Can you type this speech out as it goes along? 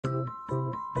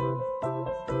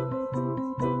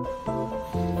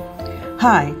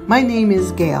Hi, my name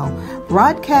is Gail,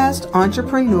 broadcast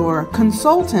entrepreneur,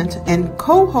 consultant, and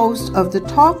co-host of the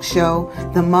talk show,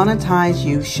 The Monetize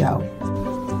You Show.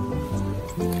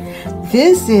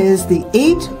 This is the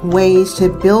 8 ways to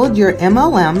build your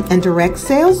MLM and direct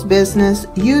sales business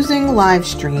using live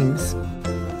streams.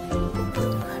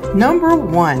 Number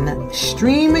 1,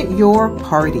 stream your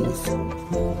parties.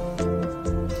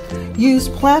 Use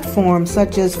platforms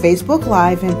such as Facebook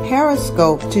Live and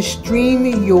Periscope to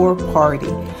stream your party.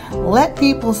 Let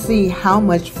people see how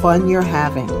much fun you're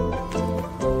having.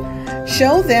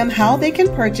 Show them how they can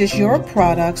purchase your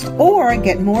products or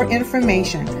get more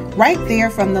information right there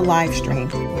from the live stream.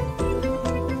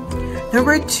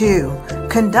 Number 2,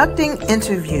 conducting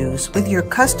interviews with your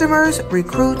customers,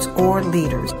 recruits, or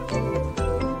leaders.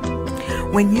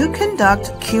 When you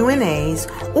conduct Q&As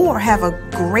or have a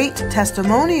great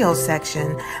testimonial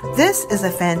section, this is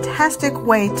a fantastic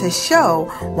way to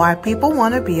show why people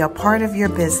want to be a part of your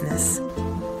business.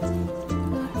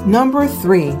 Number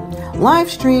 3,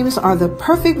 live streams are the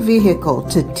perfect vehicle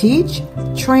to teach,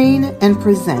 train, and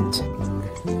present.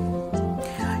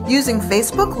 Using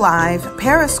Facebook Live,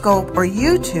 Periscope, or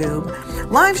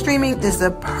YouTube, live streaming is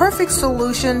the perfect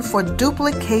solution for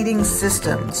duplicating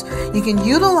systems. You can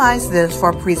utilize this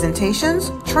for presentations,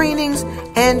 trainings,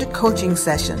 and coaching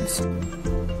sessions.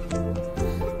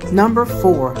 Number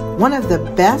 4, one of the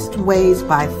best ways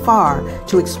by far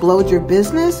to explode your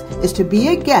business is to be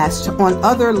a guest on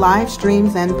other live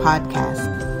streams and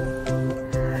podcasts.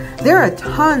 There are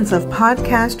tons of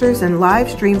podcasters and live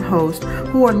stream hosts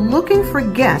who are looking for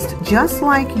guests just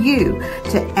like you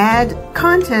to add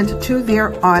content to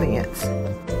their audience.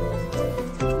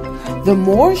 The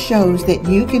more shows that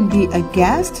you can be a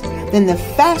guest, then the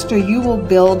faster you will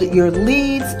build your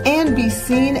leads and be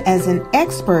seen as an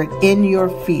expert in your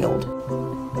field.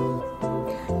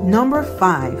 Number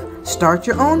 5, start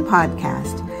your own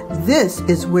podcast. This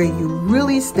is where you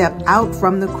really step out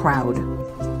from the crowd.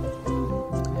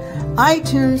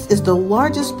 iTunes is the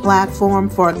largest platform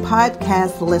for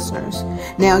podcast listeners.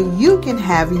 Now you can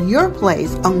have your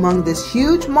place among this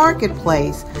huge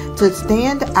marketplace to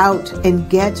stand out and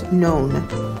get known.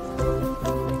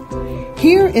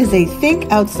 Here is a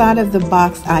think outside of the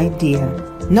box idea.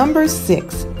 Number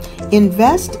 6,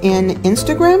 invest in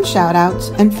Instagram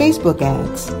shoutouts and Facebook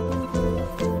ads.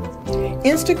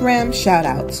 Instagram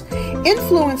shoutouts.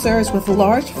 Influencers with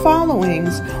large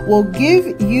followings will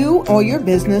give you or your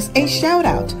business a shout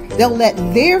out. They'll let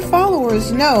their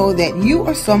followers know that you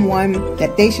are someone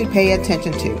that they should pay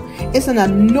attention to. It's an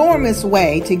enormous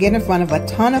way to get in front of a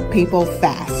ton of people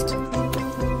fast.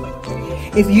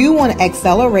 If you want to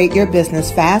accelerate your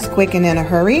business fast, quick, and in a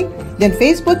hurry, then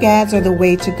Facebook ads are the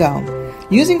way to go.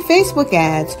 Using Facebook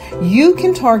ads, you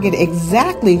can target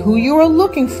exactly who you are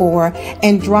looking for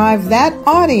and drive that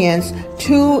audience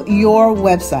to your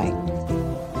website.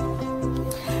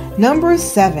 Number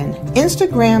 7,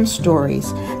 Instagram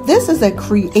stories. This is a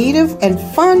creative and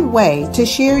fun way to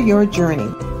share your journey.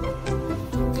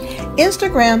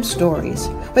 Instagram stories.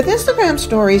 With Instagram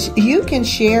stories, you can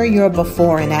share your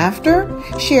before and after,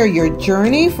 share your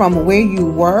journey from where you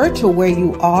were to where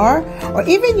you are, or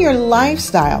even your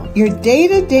lifestyle, your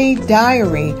day-to-day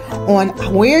diary on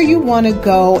where you want to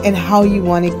go and how you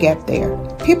want to get there.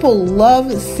 People love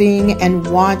seeing and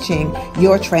watching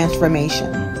your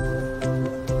transformation.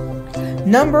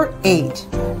 Number 8,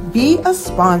 be a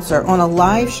sponsor on a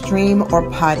live stream or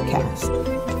podcast.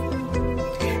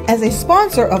 As a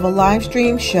sponsor of a live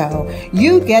stream show,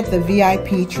 you get the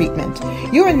VIP treatment.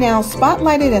 You are now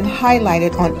spotlighted and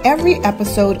highlighted on every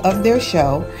episode of their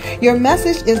show. Your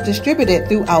message is distributed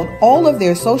throughout all of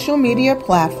their social media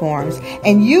platforms,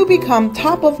 and you become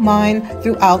top of mind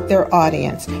throughout their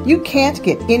audience. You can't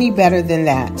get any better than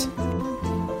that.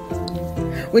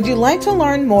 Would you like to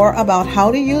learn more about how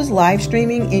to use live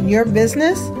streaming in your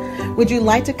business? Would you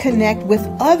like to connect with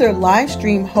other live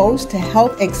stream hosts to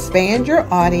help expand your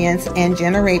audience and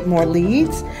generate more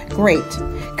leads? Great.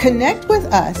 Connect with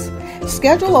us.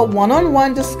 Schedule a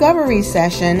one-on-one discovery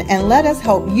session and let us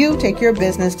help you take your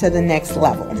business to the next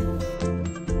level.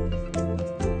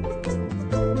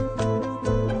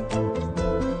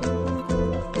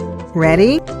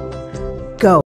 Ready? Go.